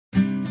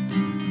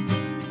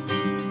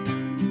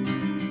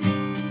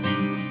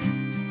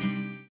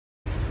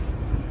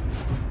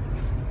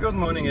Good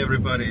morning,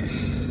 everybody.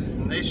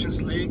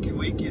 Nations League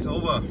week is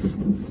over,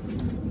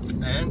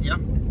 and yeah,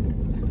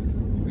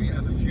 we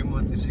have a few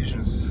more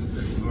decisions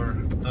that were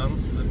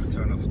done. Let me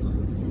turn off the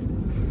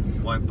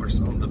wipers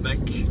on the back,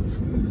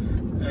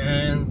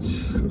 and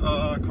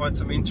quite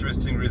some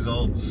interesting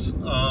results.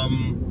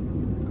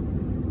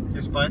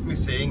 Despite me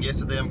saying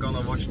yesterday I'm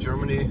gonna watch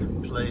Germany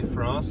play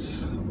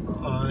France,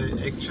 I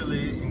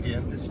actually in the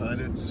end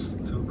decided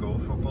to go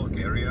for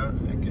Bulgaria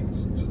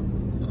against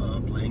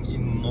playing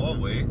in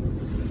Norway,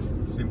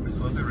 simply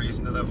for the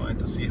reason that I wanted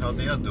to see how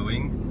they are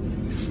doing.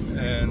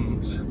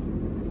 And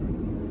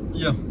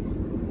yeah,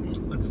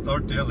 let's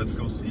start there. Let's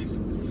go see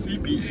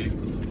CBA.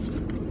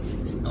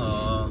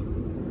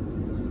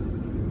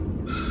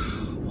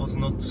 Was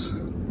not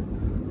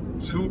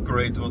too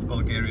great what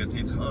Bulgaria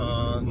did.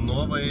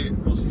 Norway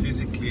was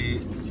physically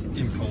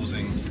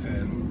imposing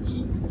and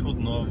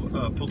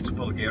put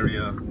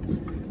Bulgaria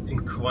in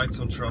quite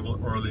some trouble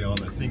early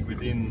on. I think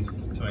within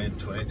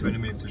 20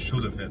 minutes they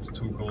should have had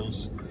 2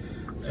 goals.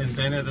 And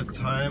then at a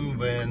time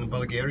when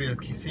Bulgaria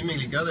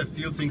seemingly got a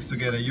few things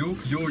together, you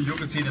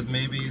could see that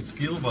maybe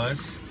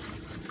skill-wise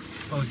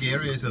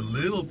Bulgaria is a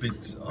little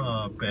bit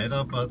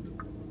better, but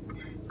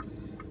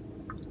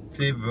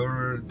they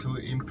were too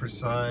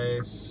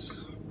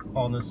imprecise,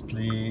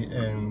 honestly,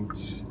 and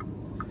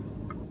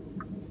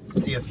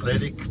the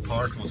athletic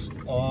part was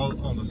all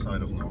on the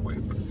side of Norway.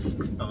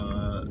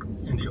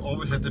 And you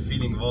always had the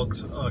feeling what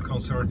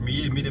concerned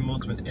me the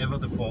most whenever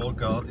the ball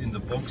got in the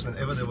box,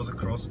 whenever there was a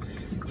cross,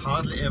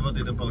 hardly ever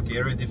did a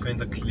Bulgarian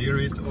defender clear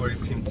it or it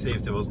seemed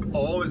safe. There was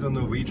always a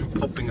Norwegian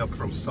popping up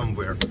from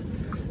somewhere.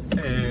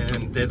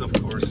 And that, of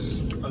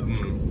course,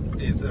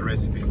 is a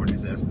recipe for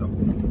disaster.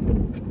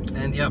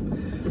 And yeah,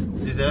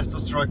 disaster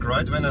struck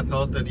right when I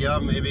thought that, yeah,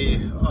 maybe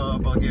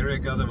Bulgaria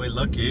got away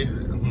lucky.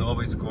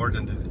 Norway scored,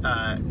 and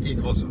it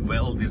was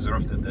well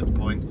deserved at that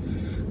point.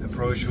 I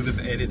probably should have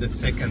added a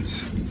second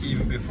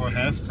even before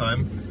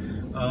halftime.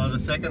 The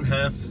second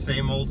half,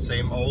 same old,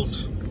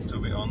 to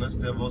be honest.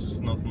 There was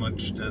not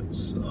much that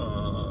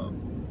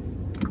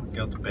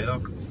got better.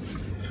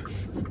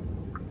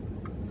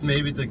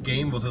 Maybe the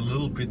game was a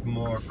little bit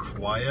more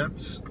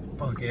quiet.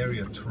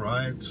 Bulgaria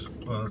tried,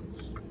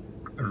 but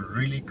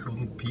really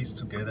couldn't piece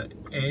together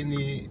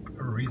any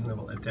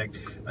reasonable attack.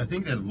 I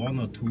think they had 1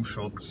 or 2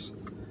 shots.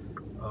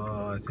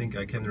 I think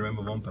I can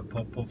remember one by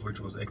Popov,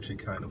 which was actually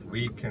kind of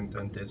weak, and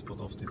then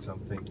Despotov did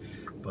something,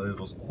 but it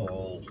was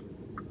all...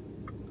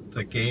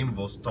 The game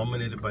was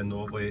dominated by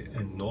Norway,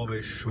 and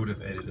Norway should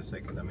have added a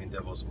second. I mean,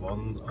 there was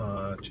one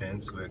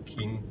chance where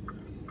King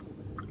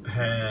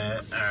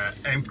had an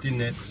empty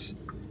net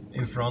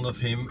in front of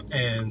him,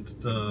 and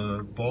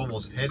the ball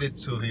was headed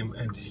to him,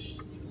 and he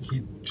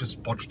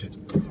just botched it.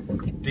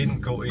 It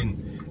didn't go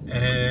in,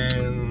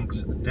 and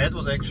that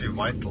was actually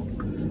vital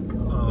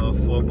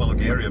for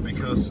Bulgaria,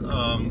 because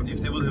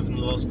if they would have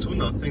lost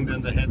 2-0,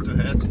 then the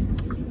head-to-head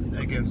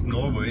against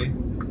Norway,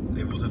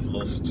 they would have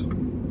lost.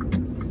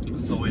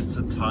 So it's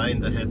a tie in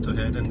the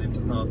head-to-head, and it's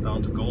now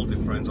down to goal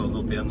difference,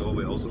 although there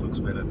Norway also looks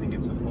better. I think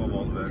it's a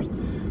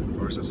 4-1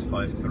 versus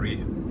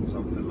 5-3,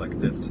 something like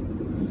that,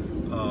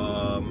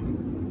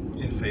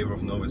 in favor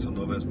of Norway. So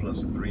Norway has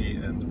 +3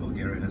 and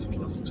Bulgaria has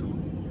 +2.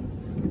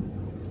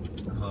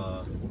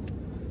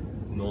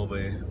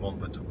 Norway won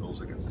by 2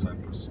 goals against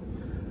Cyprus.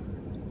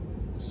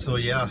 So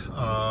yeah,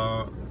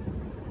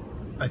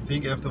 I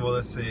think after what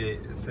I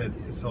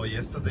saw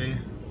yesterday,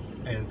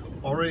 and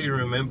already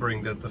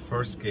remembering that the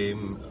first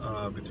game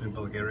between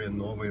Bulgaria and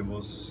Norway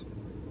was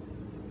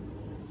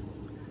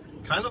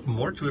kind of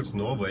more towards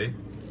Norway,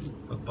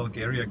 but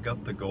Bulgaria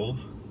got the goal.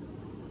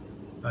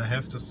 I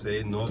have to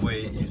say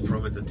Norway is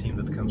probably the team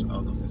that comes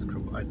out of this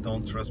group. I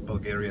don't trust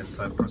Bulgaria and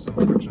Cyprus,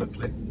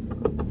 unfortunately.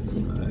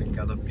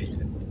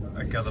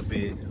 I gotta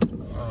be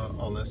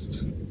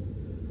honest.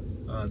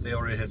 They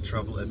already had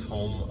trouble at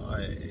home.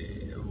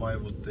 Why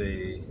would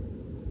they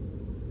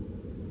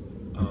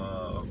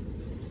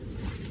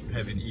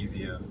have it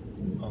easier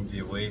on the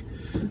away?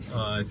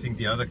 I think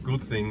the other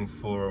good thing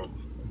for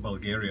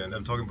Bulgaria, and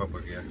I'm talking about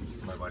Bulgaria,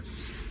 my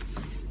wife's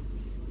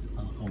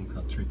home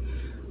country,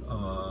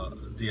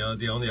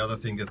 the only other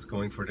thing that's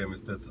going for them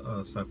is that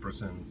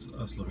Cyprus and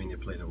Slovenia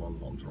played a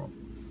 1-1 draw.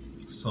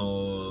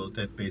 So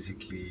that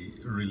basically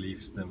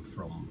relieves them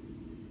from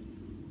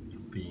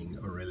being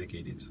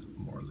relegated,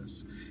 more or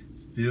less.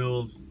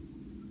 Still,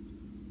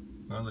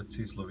 now let's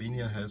see,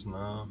 Slovenia has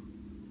now,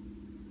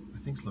 I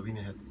think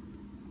Slovenia had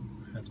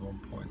 1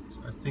 point.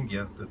 I think,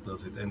 yeah, that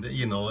does it. And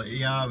you know,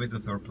 yeah, with the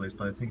 3rd place,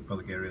 but I think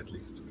Bulgaria at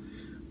least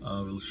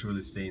will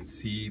surely stay in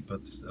C,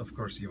 but of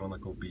course you wanna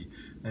go B.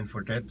 And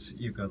for that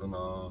you gotta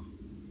now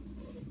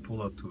pull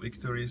out 2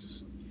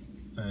 victories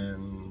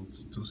and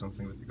do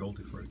something with the goal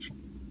differential.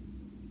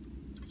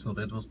 So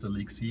that was the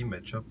League C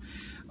matchup.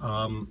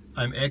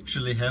 I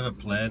actually have a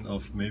plan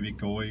of maybe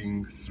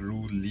going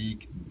through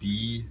League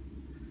D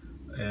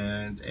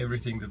and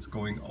everything that's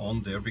going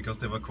on there, because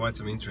there were quite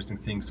some interesting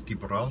things.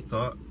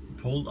 Gibraltar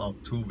pulled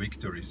out 2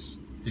 victories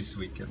this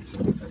weekend,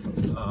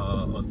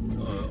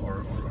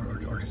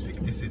 or this week.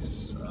 This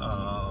is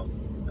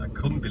I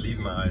couldn't believe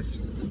my eyes.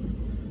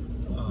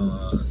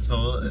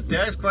 So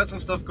there is quite some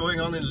stuff going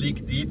on in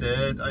League D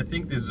that I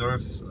think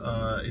deserves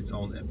its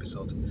own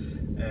episode,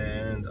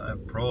 and I'm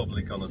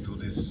probably gonna do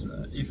this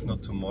if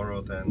not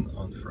tomorrow, then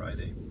on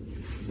Friday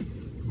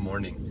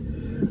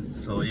morning.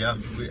 So yeah,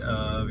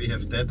 we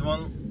have that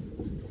one.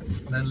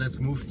 Then let's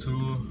move to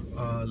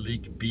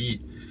League B,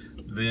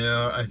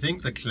 where I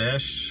think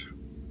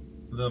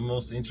the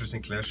most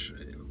interesting clash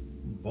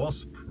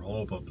was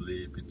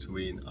probably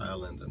between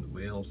Ireland and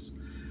Wales.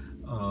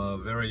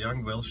 Very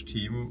young Welsh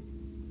team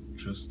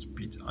just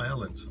beat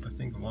Ireland. I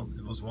think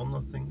it was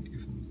 1-0.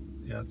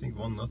 Yeah, I think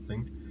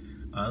 1-0.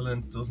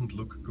 Ireland doesn't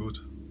look good,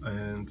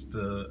 and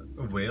the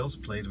Wales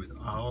played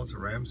without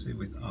Ramsey,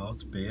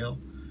 without Bale,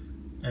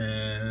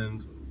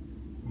 and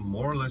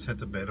more or less had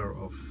the better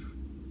of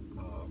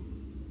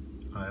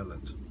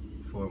Ireland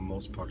for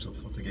most parts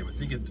of the game. I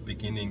think at the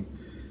beginning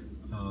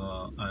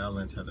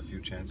Ireland had a few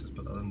chances,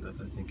 but other than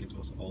that I think it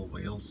was all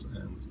Wales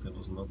and there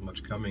was not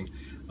much coming.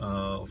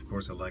 Of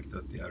course I like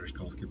that the Irish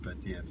goalkeeper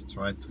at the end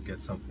tried to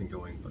get something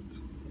going,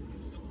 but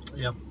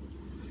yeah,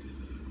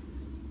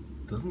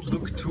 doesn't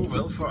look too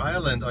well for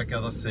Ireland, I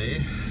gotta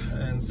say.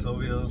 And so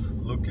we're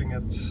looking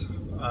at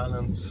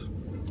Ireland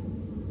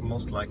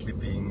most likely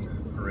being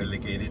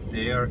relegated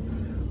there.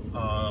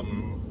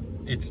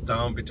 It's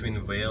down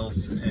between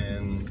Wales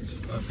and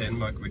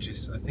Denmark, which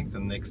is I think the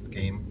next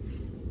game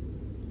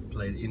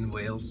played in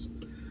Wales,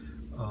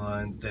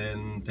 and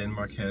then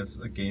Denmark has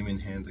a game in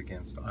hand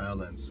against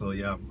Ireland. So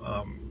yeah,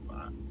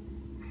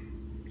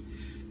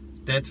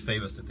 that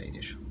favors the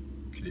Danish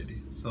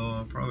clearly.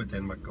 So probably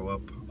Denmark go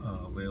up,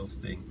 Wales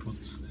staying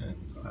put,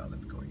 and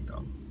Ireland going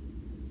down.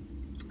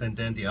 And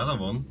then the other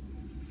one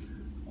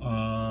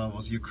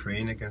was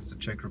Ukraine against the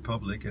Czech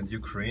Republic, and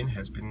Ukraine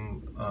has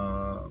been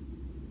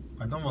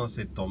I don't want to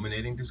say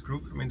dominating this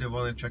group. I mean, they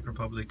won the Czech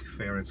Republic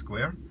fair and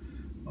square,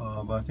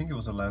 but I think it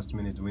was a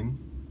last-minute win,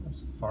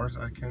 as far as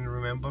I can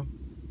remember.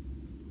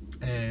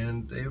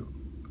 And they,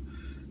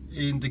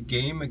 in the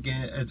game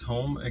again at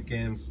home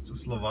against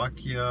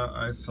Slovakia,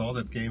 I saw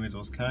that game. It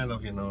was kind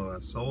of, you know, a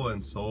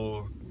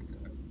so-and-so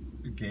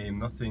game,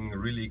 nothing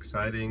really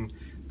exciting.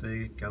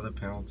 They got a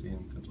penalty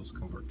and that was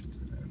converted,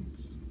 and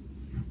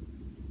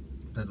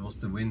that was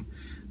the win.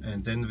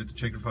 And then with the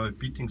Czech Republic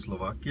beating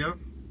Slovakia,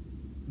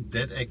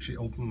 that actually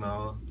opened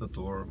now the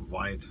door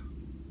wide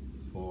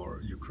for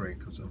Ukraine,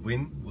 because a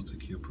win would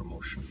secure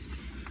promotion.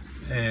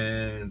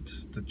 And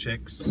the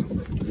Czechs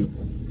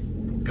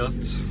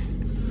got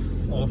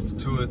off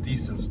to a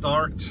decent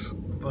start,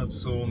 but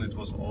soon it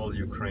was all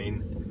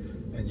Ukraine,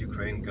 and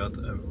Ukraine got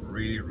a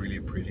really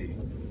pretty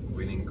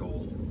winning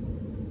goal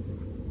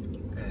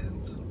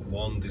and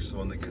won this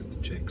one against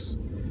the Czechs,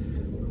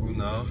 who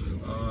now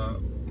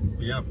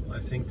yeah, I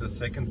think the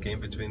second game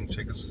between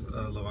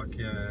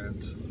Czechoslovakia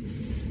and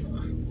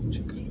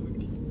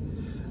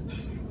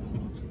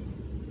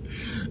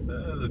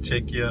the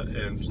Czechia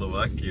and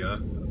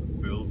Slovakia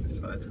will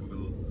decide who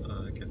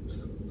will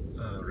get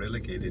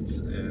relegated.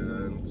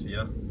 And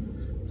yeah,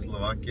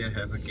 Slovakia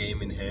has a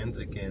game in hand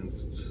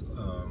against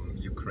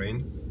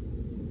Ukraine,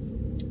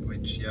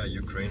 which, yeah,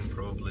 Ukraine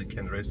probably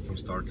can rest some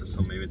starters,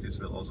 so maybe this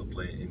will also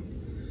play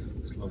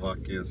in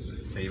Slovakia's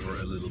favor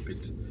a little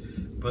bit.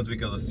 But we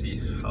gotta see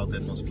how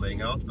that was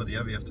playing out. But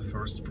yeah, we have the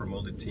first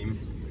promoted team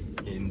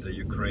in the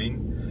Ukraine.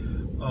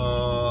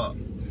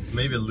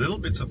 Maybe a little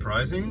bit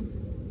surprising,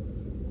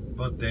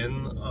 but then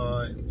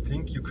I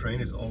think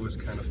Ukraine is always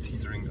kind of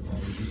teetering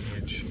on the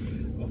edge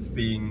of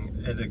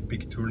being at a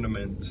big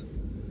tournament,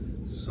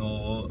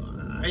 so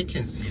I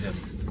can see them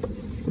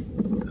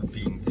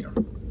being there.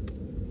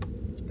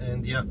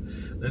 And yeah,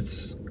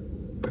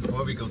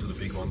 before we go to the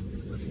big one,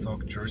 let's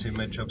talk jersey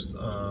matchups.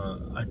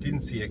 I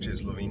didn't see actually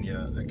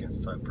Slovenia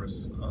against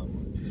Cyprus.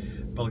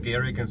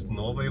 Bulgaria against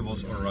Norway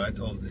was alright,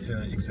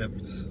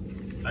 except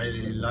I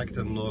like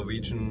the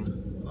Norwegian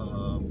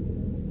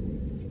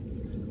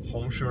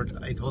home shirt.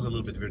 It was a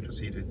little bit weird to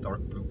see it with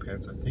dark blue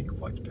pants. I think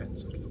white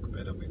pants would look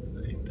better with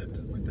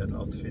that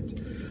outfit.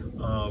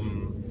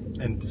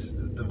 And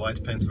the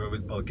white pants were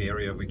with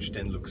Bulgaria, which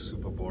then looks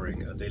super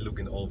boring. They look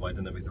in all white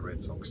and then with the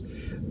red socks.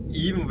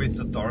 Even with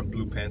the dark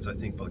blue pants, I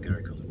think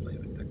Bulgaria could have played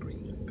with the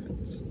green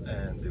pants,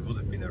 and it would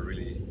have been a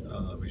really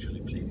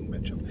visually pleasing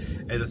matchup.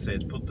 As I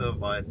said, put the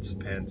white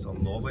pants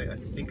on Norway. I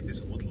think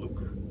this would look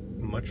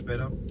much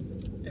better,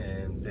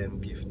 and then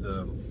give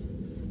the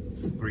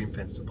green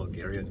pants to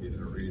Bulgaria, and we have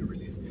a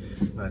really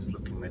nice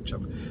looking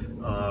matchup.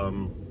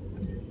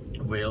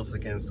 Wales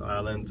against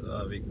Ireland,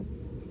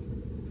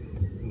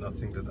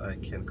 nothing that I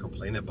can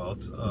complain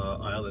about.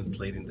 Ireland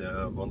played in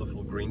their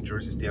wonderful green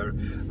jerseys. They are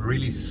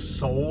really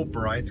so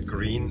bright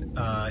green,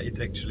 it's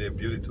actually a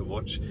beauty to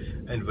watch.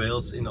 And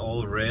Wales in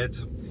all red,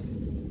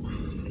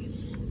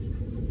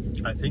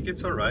 I think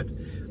it's alright.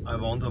 I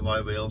wonder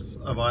why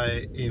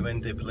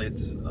when they played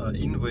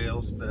in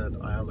Wales, that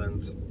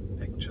Ireland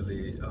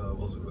actually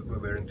were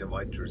wearing their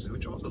white jerseys,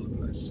 which also look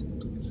nice,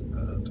 to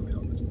be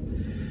honest.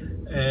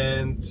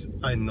 And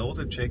I know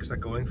the Czechs are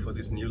going for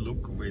this new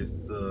look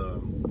with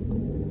the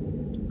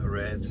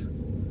red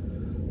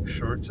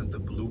shirts and the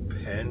blue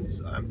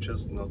pants, I'm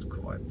just not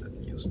quite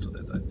that used to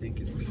that. I think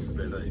it would look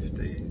better if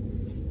they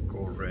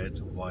go red,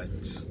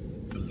 white,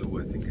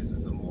 blue. I think this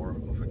is a more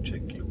of a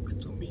Czech look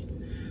to me.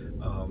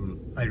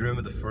 I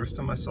remember the first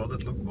time I saw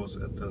that look was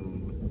at the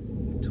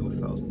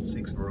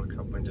 2006 World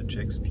Cup when the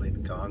Czechs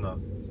played Ghana.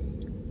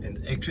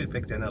 And actually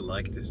back then I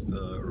liked this,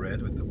 the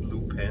red with the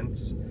blue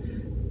pants.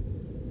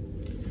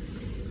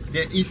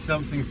 There is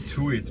something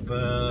to it,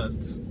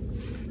 but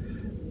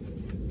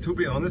to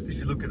be honest, if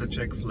you look at the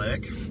Czech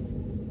flag,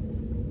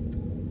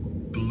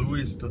 blue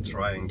is the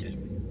triangle.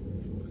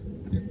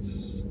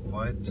 It's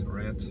white,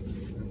 red,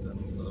 and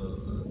then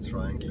the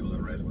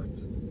triangular red, white.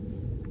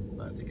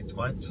 I think it's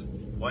white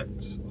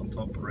on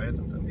top, red,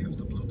 and then you have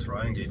the blue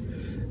triangle.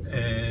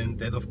 And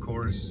that of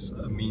course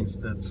means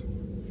that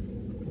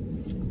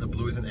the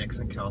blue is an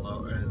accent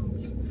color, and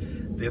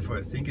therefore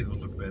I think it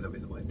would look better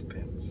with white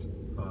pants.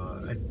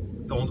 I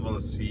don't want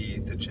to see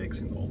the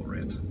Czechs in all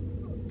red.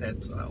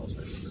 That I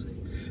also have to say.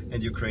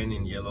 And Ukraine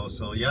in yellow.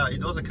 So yeah,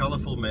 it was a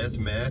colorful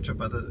match,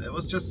 but it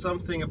was just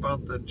something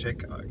about the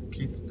Czech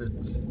kids that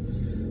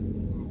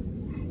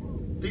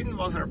didn't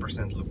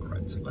 100% look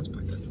right. Let's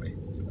put it that way.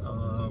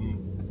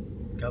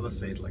 Gotta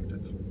say it like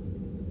that.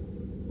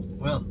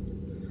 Well,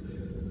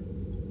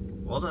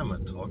 what am I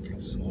talking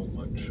so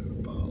much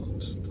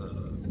about?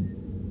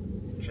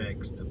 The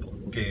Czechs, the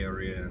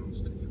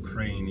Bulgarians, the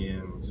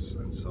Ukrainians,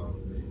 and so on.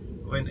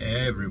 When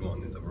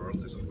everyone in the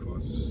world is, of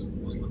course,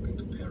 was looking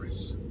to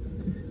Paris.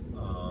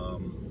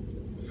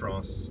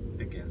 France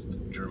against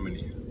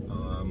Germany.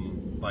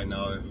 By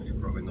now you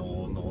probably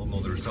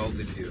know the result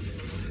if you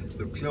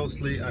look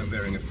closely. I'm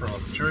wearing a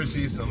France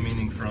jersey, so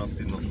meaning France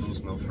did not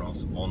lose, no,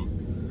 France won.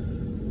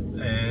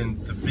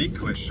 And the big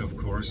question, of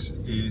course,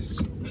 is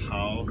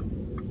how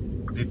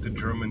did the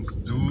Germans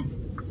do?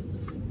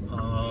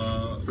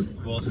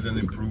 Was it an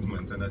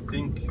improvement? And I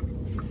think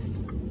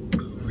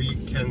we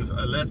can,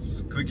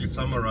 let's quickly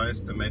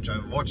summarize the match. I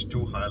watched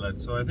 2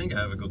 highlights, so I think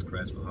I have a good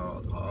grasp of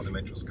how the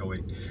match was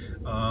going.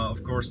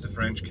 Of course, the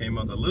French came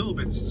out a little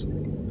bit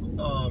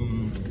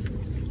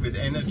with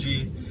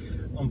energy.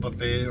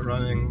 Mbappé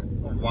running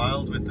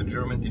wild with the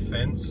German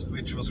defense,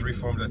 which was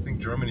reformed. I think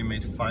Germany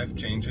made 5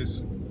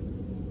 changes,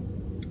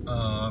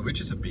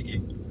 which is a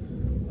biggie,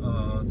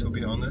 to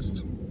be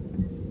honest.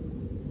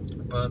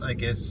 But I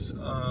guess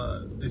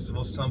this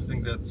was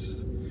something that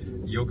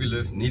Jogi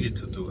Löw needed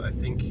to do. I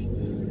think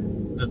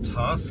the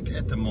task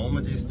at the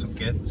moment is to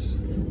get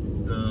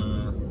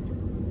the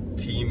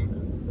team,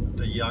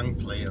 the young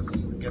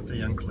players,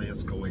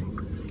 going,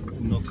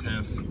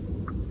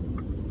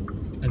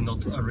 and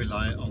not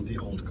rely on the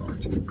old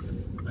guard.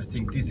 I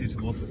think this is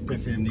what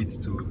definitely needs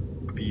to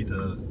be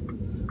the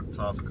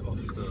task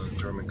of the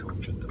German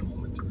coach at the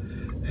moment.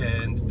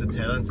 And the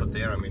talents are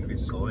there. I mean, we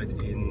saw it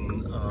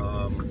in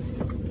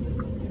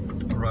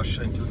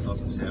Russia in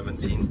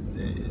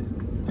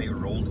 2017. They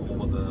rolled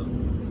over the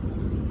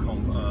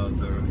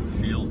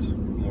field,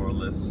 more or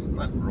less.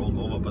 Not rolled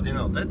over, but you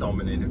know, they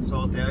dominated.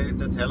 So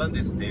the talent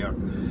is there,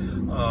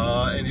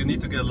 and you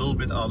need to get a little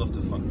bit out of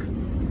the funk.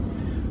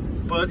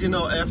 But you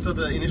know, after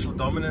the initial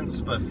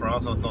dominance by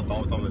France, or not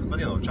dominance, but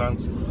you know,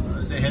 chance,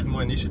 they had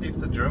more initiative.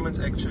 The Germans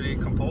actually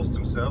composed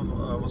themselves.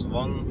 Was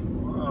one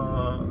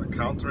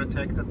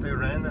counter-attack that they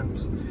ran, and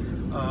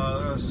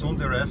soon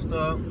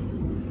thereafter,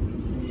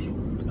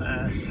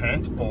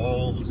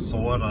 handball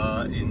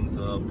Sora in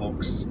the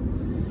box.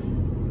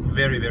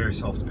 Very, very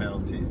soft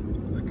penalty,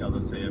 I gotta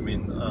say. I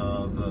mean,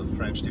 the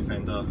French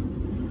defender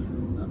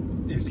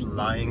is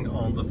lying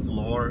on the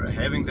floor,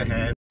 having the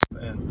hand,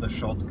 and the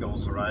shot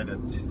goes right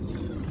at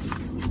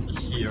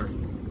here.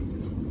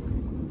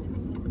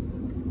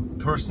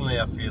 Personally,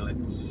 I feel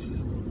it's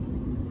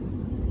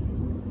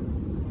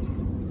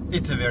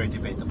a very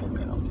debatable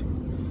penalty.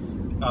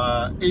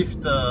 If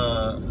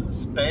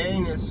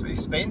Spain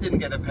didn't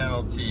get a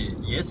penalty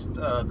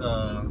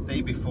the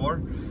day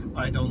before,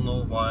 I don't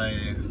know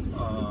why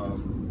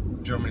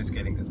Germany is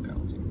getting that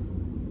penalty.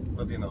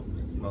 But you know,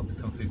 it's not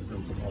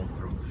consistent all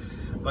through.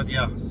 But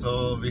yeah,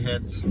 so we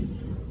had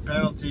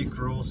penalty.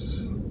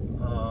 Kroos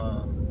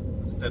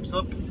steps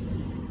up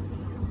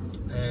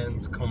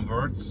and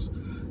converts.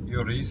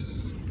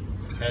 Lloris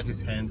had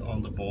his hand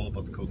on the ball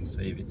but couldn't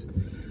save it.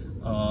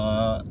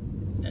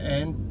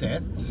 And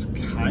that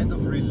kind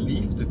of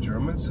relieved the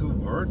Germans, who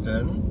were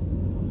then,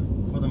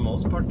 for the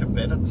most part, the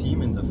better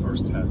team in the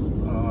first half.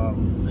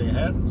 They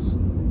had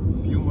a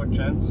few more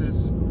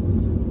chances.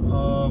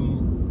 I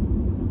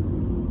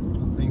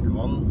think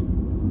one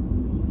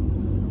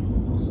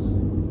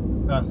was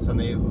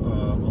Sané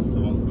was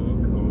the one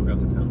who got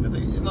the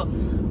penalty. You know,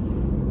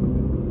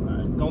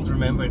 I don't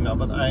remember it now,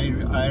 but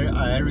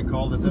I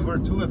recall that there were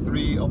 2 or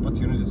 3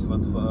 opportunities for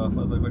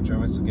the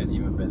Germans to get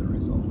even better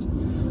result.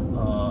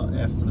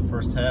 After the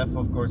first half,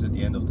 of course, at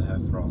the end of the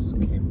half, France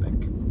came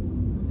back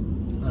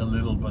a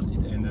little, but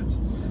it ended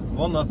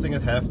 1-0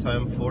 at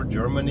halftime for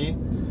Germany,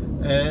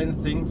 and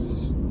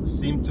things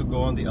seem to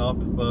go on the up.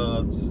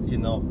 But you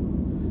know,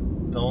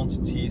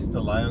 don't tease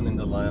the lion in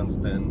the lion's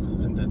den,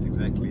 and that's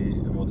exactly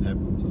what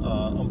happened.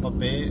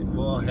 Mbappé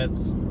had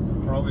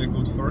probably a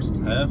good first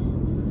half,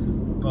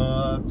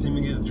 but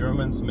seemingly the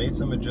Germans made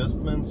some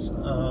adjustments,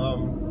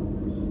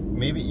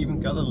 maybe even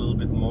got a little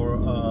bit more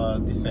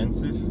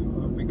defensive,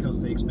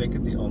 because they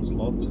expected the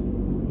onslaught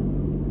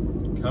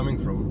coming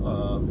from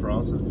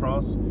France, and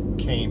France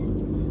came,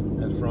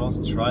 and France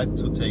tried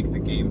to take the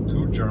game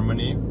to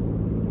Germany.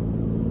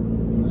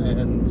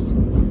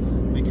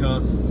 And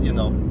because, you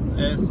know,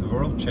 as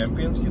world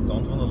champions, you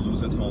don't want to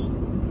lose at home.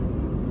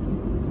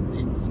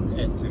 It's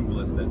as simple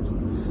as that.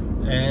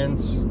 And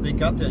they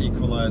got their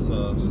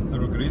equalizer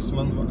through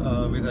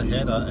Griezmann with a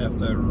header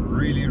after a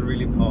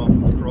really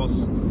powerful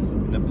cross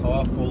and a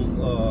powerful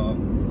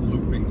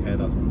looping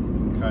header,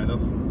 kind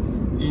of.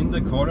 In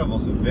the corner,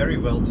 was very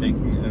well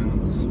taken,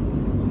 and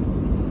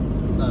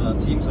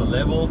teams are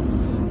level.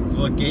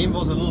 The game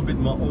was a little bit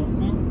more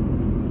open,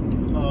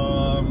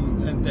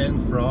 and then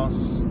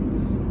France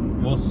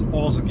was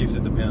also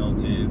gifted the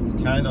penalty. It's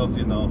kind of,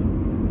 you know,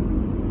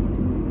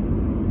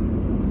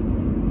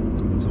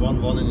 it's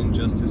 1-1 in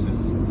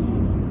injustices.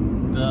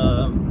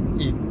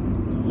 It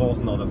was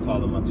not a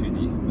foul on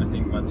Matuidi. I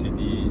think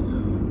Matuidi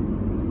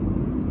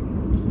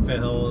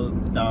fell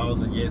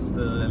down. Yes,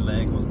 the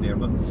leg was there,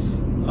 but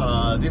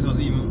this was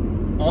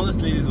even,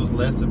 honestly, this was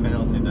less a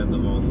penalty than the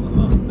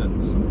one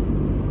that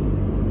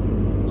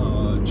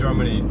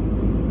Germany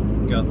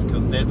got,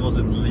 because that was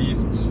at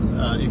least,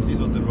 if this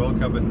was the World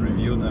Cup and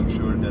reviewed, I'm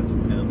sure that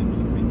penalty would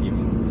have been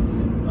given.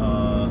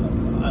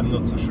 I'm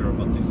not so sure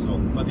about this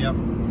one, but yeah,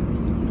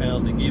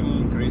 penalty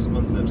given.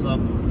 Griezmann steps up,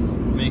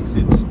 makes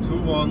it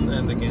 2-1,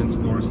 and again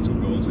scores 2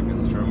 goals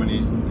against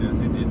Germany, as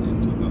he did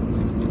in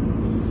 2016.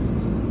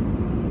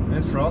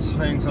 And France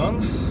hangs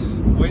on,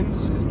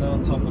 wins, is now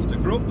on top of the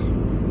group,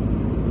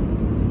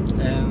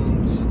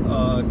 and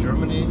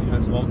Germany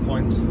has 1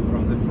 point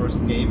from the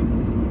first game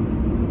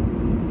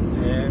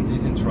and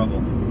is in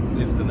trouble.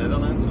 If the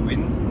Netherlands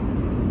win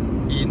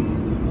in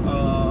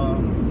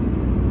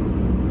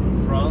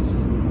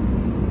France,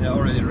 they're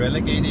already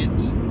relegated,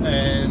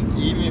 and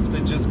even if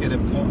they just get a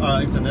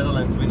if the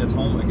Netherlands win at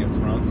home against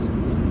France,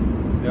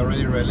 they're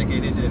already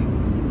relegated. And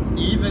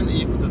even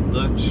if the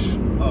Dutch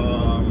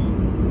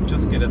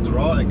just get a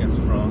draw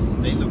against France,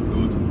 they look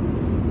good,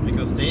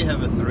 because they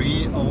have a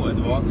 3-0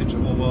 advantage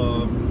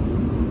over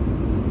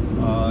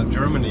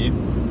Germany.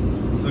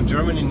 So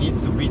Germany needs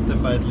to beat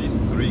them by at least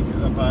 3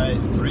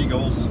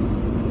 goals,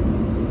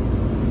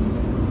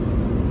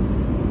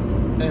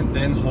 and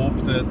then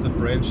hope that the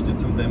French did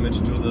some damage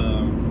to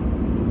the...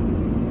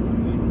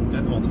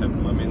 That won't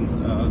happen. I mean,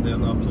 they are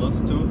now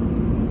 +2,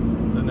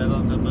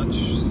 the Dutch,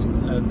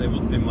 they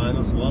would be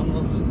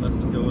 -1.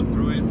 Let's go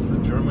through it. The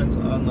Germans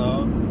are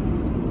now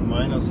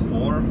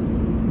 -4.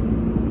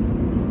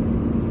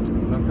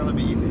 It's not gonna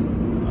be easy.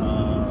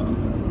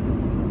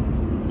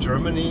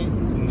 Germany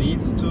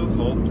needs to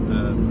hope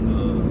that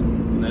the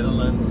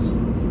Netherlands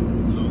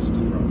lose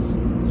to France.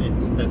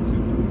 It's that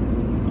simple.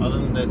 Other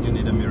than that, you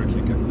need a miracle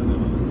against the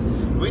Netherlands,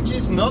 which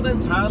is not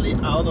entirely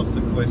out of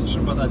the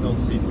question, but I don't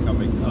see it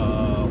coming.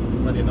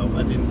 But you know,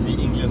 I didn't see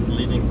England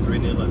leading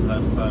 3-0 at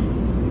halftime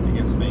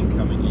against Spain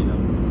coming either.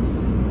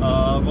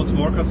 What's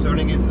more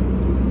concerning is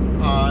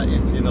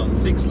you know,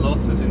 6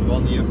 losses in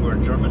 1 year for a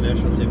German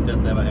national team.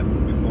 That never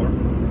happened before.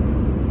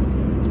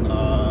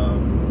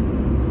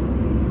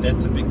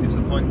 That's a big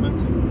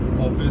disappointment,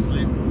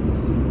 obviously.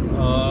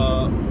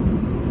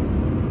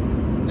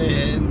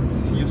 And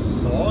you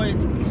saw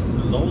it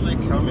slowly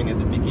coming at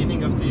the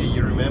beginning of the year.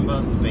 You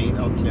remember Spain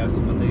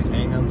outclassed, but they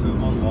hang on to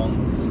 1-1.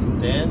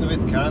 Then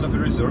with kind of a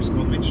reserve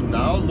squad, which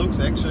now looks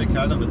actually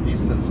kind of a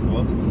decent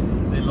squad.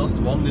 They lost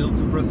 1-0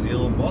 to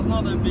Brazil, was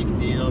not a big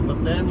deal,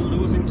 but then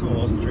losing to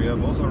Austria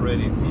was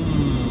already,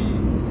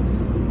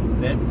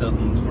 that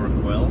doesn't work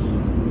well.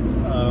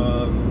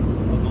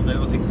 Although that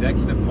was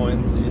exactly the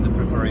point in the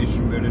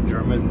preparation where the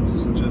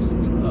Germans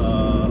just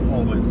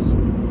always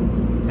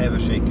have a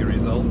shaky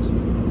result.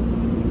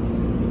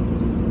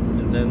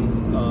 And then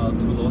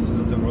 2 losses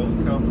at the World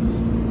Cup,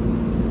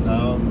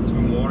 now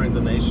 2 more in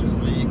the Nations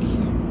League.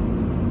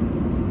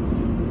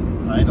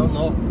 I don't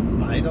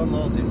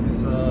know. This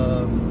is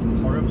a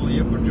horrible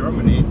year for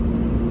Germany,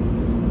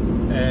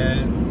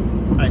 and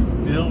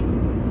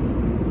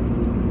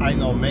I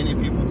know many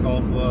people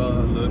call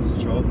for Löw's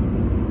job,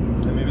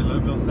 and maybe Löw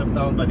will step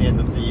down by the end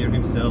of the year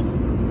himself.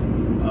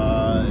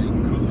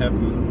 It could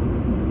happen.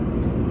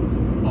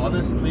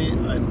 Honestly,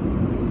 I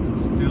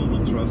still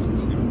will trust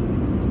him.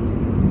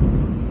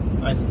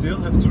 I still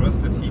have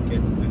trust that he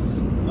gets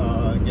this,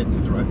 gets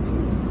it right.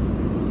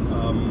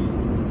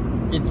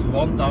 It's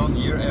 1 down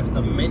year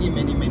after many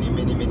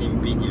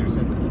big years,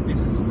 and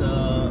this is the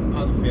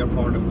unfair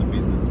part of the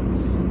business.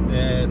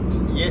 That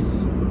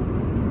yes,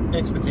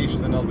 expectations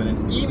were not met,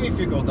 and even if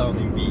you go down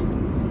in B,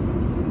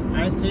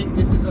 I think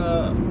this is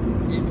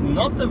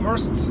not the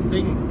worst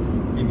thing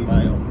in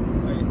my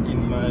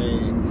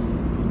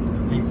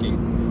thinking,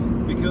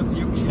 because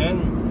you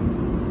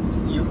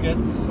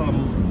get some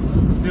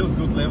still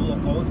good level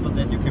opponents, but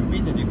that you can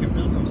beat, and you can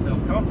build some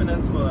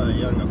self-confidence for a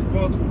younger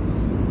squad.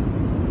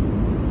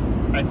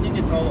 I think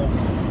it's all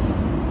open.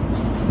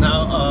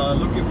 Now,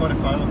 looking for the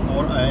Final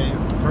Four. I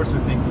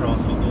personally think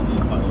France will go to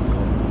the Final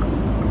Four.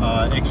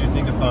 I actually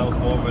think the Final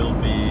Four will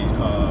be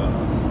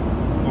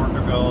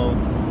Portugal,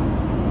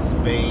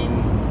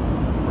 Spain,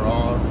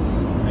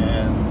 France,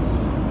 and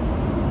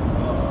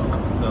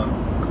what's the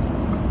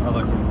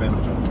other group?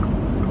 Belgium.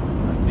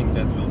 I think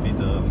that will be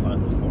the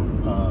Final Four.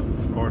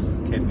 Of course,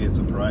 it can be a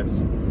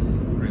surprise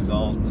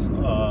result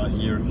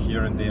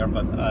here and there,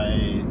 but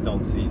I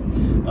don't see it.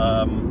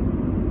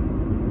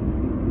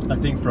 I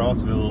think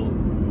France will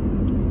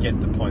get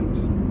the point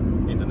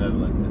in the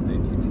Netherlands that they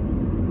need.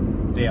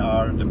 They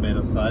are the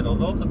better side,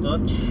 although the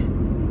Dutch,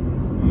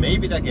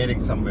 maybe they're getting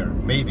somewhere.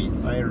 Maybe.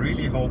 I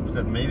really hope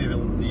that maybe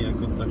we'll see a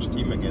good Dutch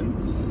team again.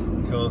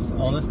 Because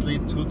honestly,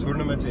 2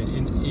 tournaments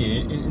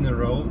in a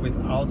row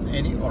without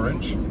any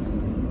orange,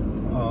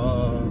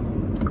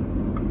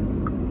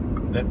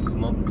 that's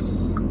not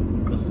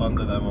the fun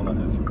that I want to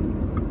have.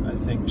 I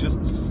think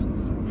just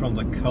from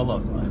the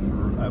colors,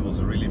 I was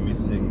really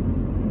missing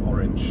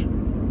orange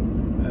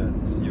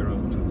at Euro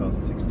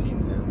 2016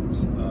 and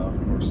of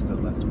course the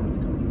last World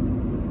Cup.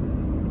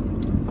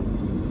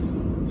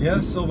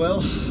 Yeah, so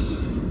well,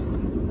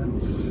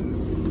 that's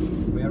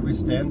where we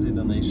stand in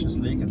the Nations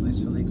League, at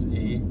least for Leagues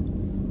A,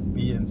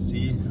 B and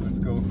C. Let's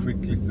go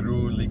quickly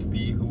through League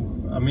B,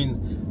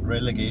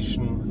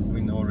 relegation,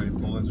 we know already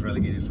Poland's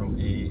relegated from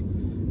A.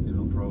 It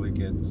will probably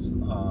get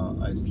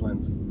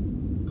Iceland,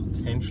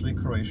 potentially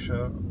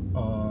Croatia,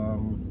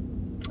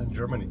 and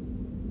Germany.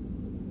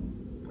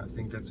 I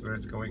think that's where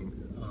it's going,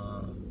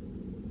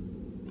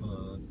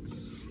 but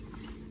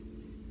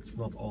it's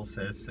not all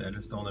set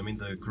in stone. I mean,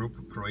 the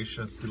group,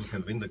 Croatia still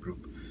can win the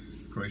group.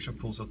 Croatia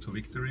pulls out 2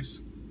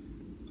 victories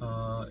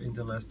in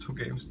the last 2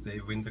 games. They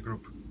win the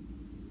group,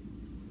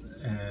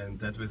 and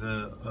that with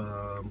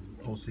a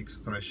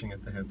 0-6 thrashing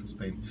at the hands of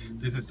Spain.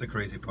 This is the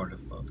crazy part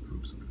about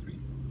groups of 3.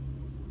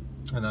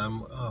 And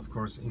I'm of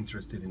course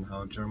interested in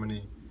how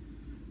Germany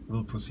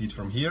will proceed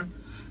from here.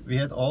 We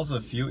had also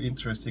a few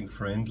interesting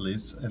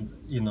friendlies, and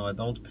you know, I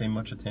don't pay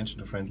much attention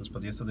to friendlies,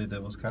 but yesterday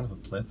there was kind of a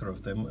plethora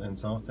of them, and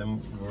some of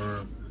them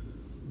were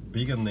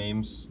bigger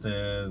names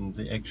than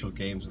the actual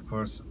games. Of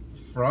course,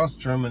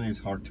 France-Germany is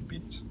hard to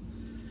beat,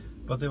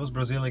 but there was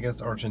Brazil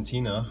against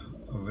Argentina,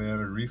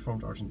 where a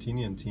reformed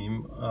Argentinian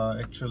team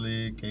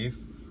actually gave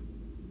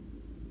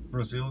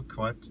Brazil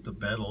quite the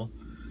battle.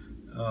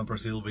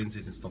 Brazil wins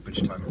it in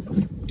stoppage time,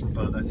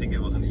 but I think it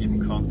was an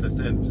even contest,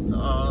 and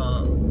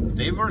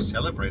they were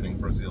celebrating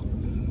Brazil.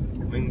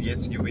 I mean,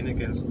 yes, you win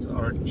against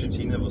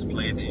Argentina, was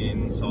played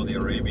in Saudi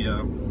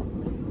Arabia.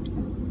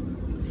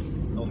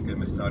 Don't get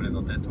me started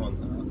on that one,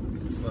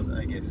 but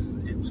I guess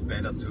it's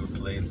better to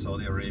play in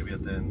Saudi Arabia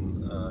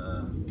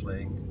than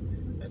playing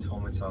at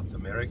home in South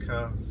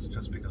America. It's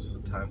just because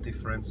of the time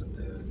difference, and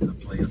the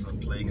players are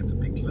playing at the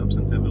big clubs,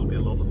 and there will be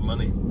a lot of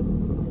money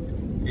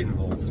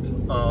involved.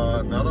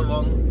 Another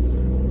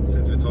one,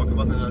 since we talk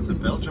about the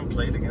Netherlands, Belgium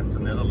played against the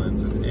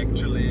Netherlands, and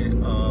actually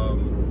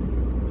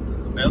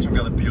Belgium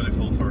got a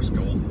beautiful first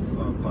goal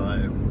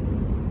by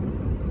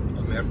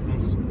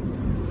Mertens,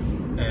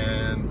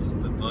 and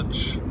the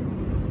Dutch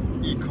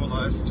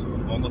equalized, a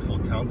wonderful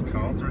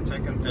counter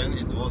attack, and then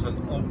it was an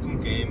open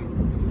game,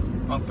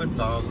 up and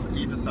down,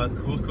 either side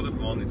could have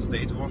won, it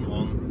stayed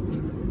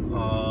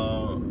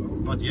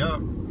 1-1. But yeah,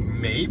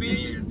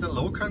 maybe the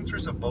low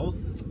countries are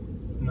both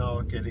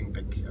now getting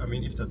back. I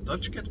mean, if the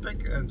Dutch get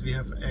back, and we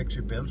have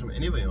actually Belgium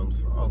anyway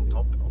on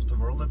top of the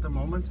world at the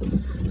moment,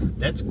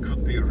 that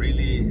could be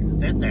really,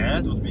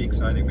 that would be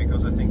exciting,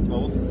 because I think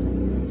both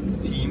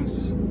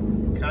teams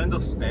kind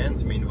of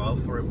stand meanwhile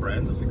for a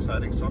brand of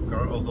exciting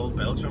soccer, although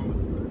Belgium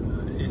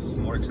is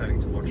more exciting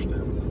to watch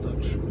than the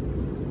Dutch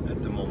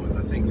at the moment.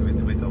 I think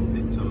we don't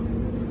need to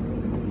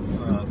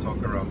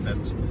talk around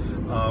that.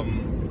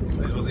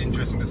 It was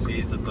interesting to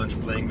see the Dutch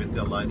playing with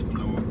their light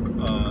blue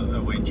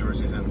away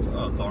jerseys and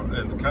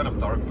kind of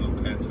dark blue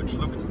pants, which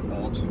looked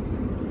odd,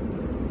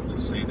 to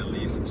say the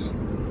least,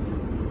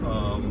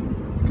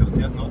 because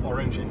there's no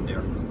orange in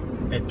there.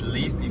 At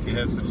least if you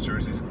have such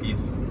jerseys,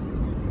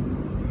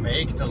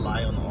 make the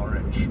lion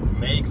orange,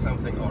 make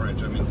something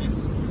orange. I mean,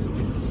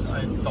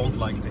 I don't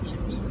like the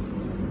kit.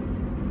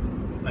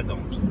 I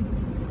don't.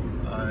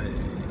 I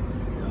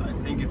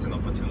think it's an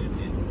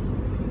opportunity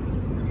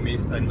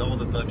missed. I know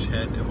the Dutch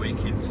had away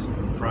kits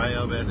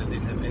prior where they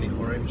didn't have any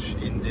orange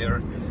in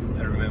there.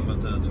 I remember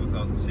the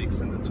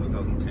 2006 and the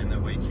 2010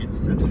 away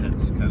kits that had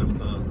kind of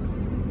the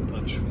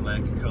Dutch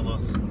flag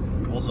colors.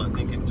 Also, I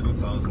think in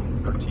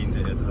 2013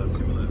 they had a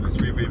similar,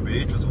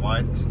 which was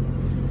white,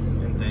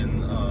 and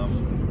then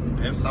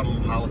have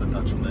somehow the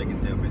Dutch flag in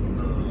there with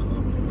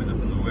the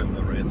blue and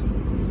the red.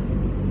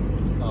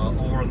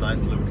 Overall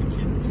nice looking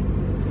kits.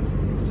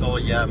 So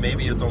yeah,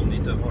 maybe you don't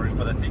need to have orange,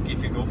 but I think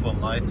if you go for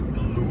light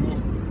blue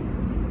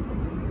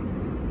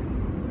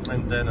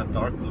and then a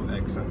dark blue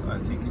accent, I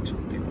think it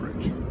should be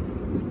orange.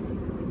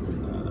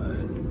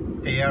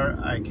 There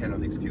I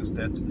cannot excuse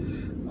that.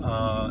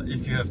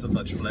 If you have the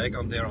Dutch flag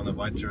on there on a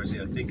white jersey,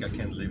 I think I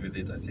can live with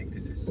it. I think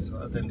this is,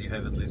 then you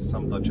have at least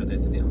some Dutch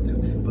identity on there.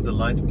 But the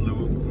light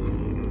blue,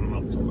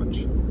 not so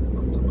much,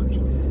 not so much.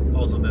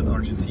 Also that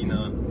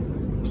Argentina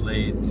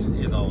played,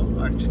 you know,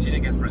 Argentina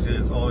against Brazil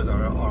is always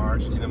our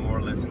Argentina more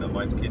or less in a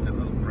white kit,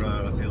 and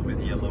Brazil with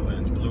yellow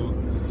and blue.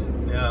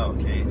 Yeah,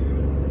 okay.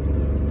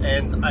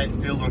 And I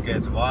still don't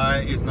get why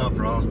is now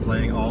France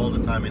playing all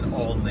the time in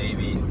all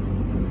navy.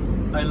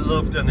 I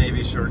love the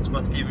navy shirts,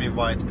 but give me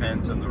white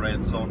pants and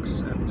red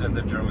socks, and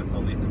the Germans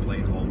don't need to play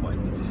in all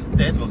white.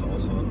 That was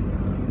also,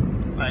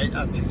 I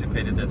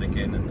anticipated that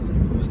again,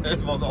 and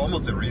it was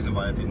almost the reason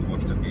why I didn't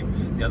watch the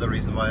game. The other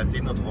reason why I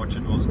did not watch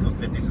it was because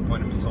they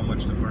disappointed me so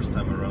much the first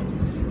time around.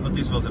 But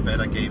this was a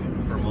better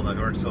game from what I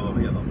heard, so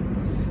you know,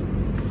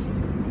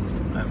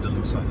 I'm the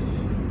loser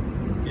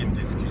in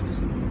this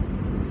case.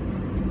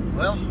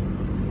 Well,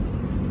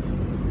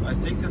 I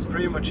think that's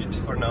pretty much it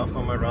for now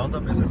for my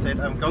roundup. As I said,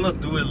 I'm gonna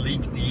do a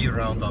League D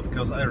roundup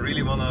because I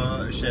really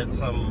wanna shed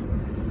some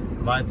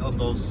light on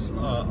those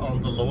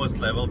on the lowest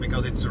level,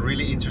 because it's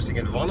really interesting,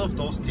 and one of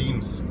those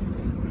teams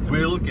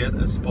will get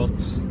a spot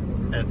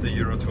at the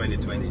Euro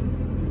 2020,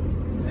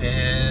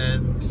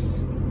 and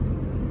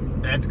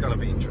that's gonna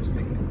be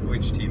interesting,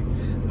 which team.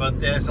 But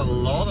there's a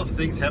lot of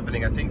things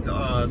happening. I think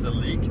the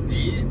League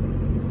D,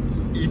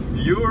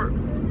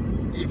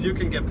 if you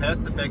can get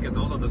past the fact that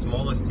those are the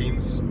smallest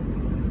teams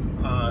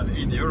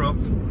in Europe,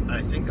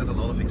 I think there's a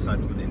lot of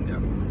excitement in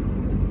there.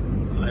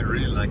 I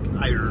really like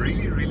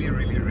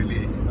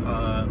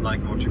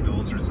watching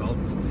those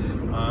results.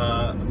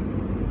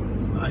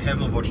 I have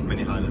not watched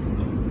many highlights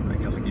though, I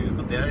gotta give it,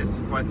 but there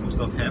is quite some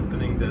stuff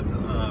happening that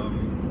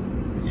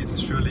is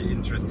surely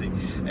interesting.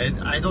 And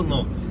I don't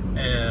know,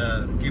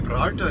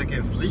 Gibraltar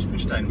against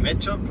Liechtenstein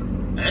matchup,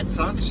 that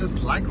sounds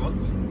just like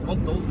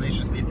what those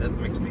nations need. That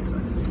makes me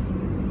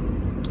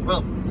excited.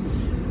 Well,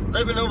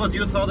 let me know what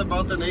you thought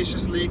about the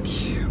Nations League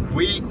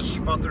week,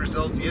 about the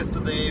results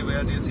yesterday.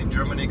 Where do you see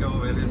Germany go?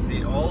 Where do you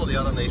see all the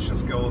other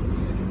nations go?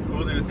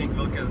 Who do you think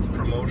will get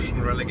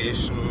promotion,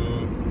 relegation?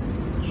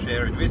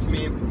 Share it with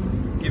me.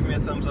 Give me a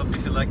thumbs up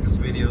if you like this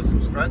video.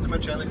 Subscribe to my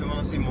channel if you want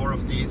to see more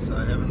of these.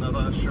 I have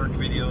another short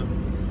video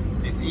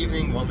this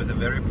evening, one with a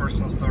very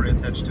personal story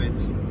attached to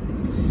it.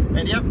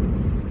 And yeah,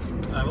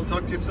 I will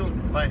talk to you soon.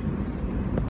 Bye.